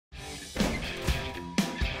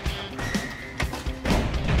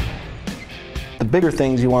bigger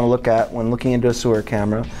things you want to look at when looking into a sewer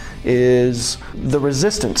camera is the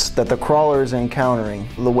resistance that the crawler is encountering.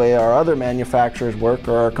 The way our other manufacturers work,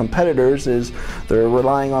 or our competitors, is they're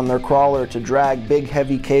relying on their crawler to drag big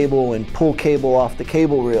heavy cable and pull cable off the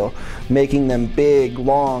cable reel, making them big,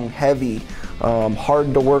 long, heavy,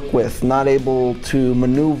 hard to work with, not able to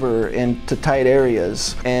maneuver into tight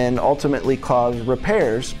areas, and ultimately cause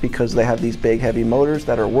repairs because they have these big heavy motors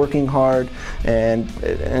that are working hard, and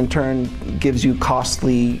in turn gives you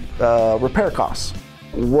costly repair costs.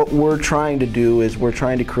 What we're trying to do is we're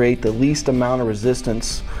trying to create the least amount of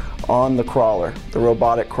resistance on the crawler, the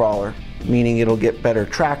robotic crawler, meaning it'll get better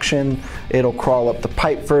traction, it'll crawl up the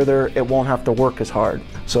pipe further, it won't have to work as hard.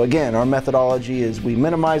 So again, our methodology is we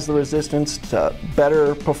minimize the resistance to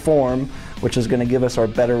better perform, which is going to give us our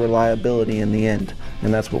better reliability in the end,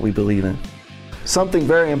 and that's what we believe in. Something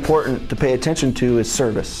very important to pay attention to is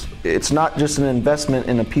service. It's not just an investment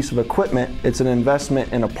in a piece of equipment, it's an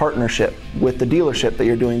investment in a partnership with the dealership that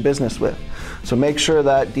you're doing business with. So make sure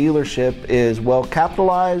that dealership is well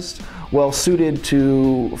capitalized, well suited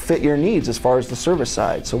to fit your needs as far as the service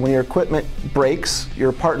side. So when your equipment breaks,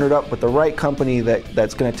 you're partnered up with the right company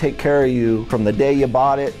that's going to take care of you from the day you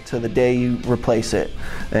bought it to the day you replace it.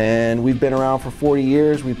 And we've been around for 40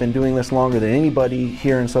 years. We've been doing this longer than anybody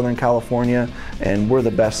here in Southern California, and we're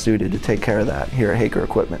the best suited to take care of that here at Haker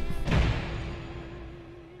Equipment.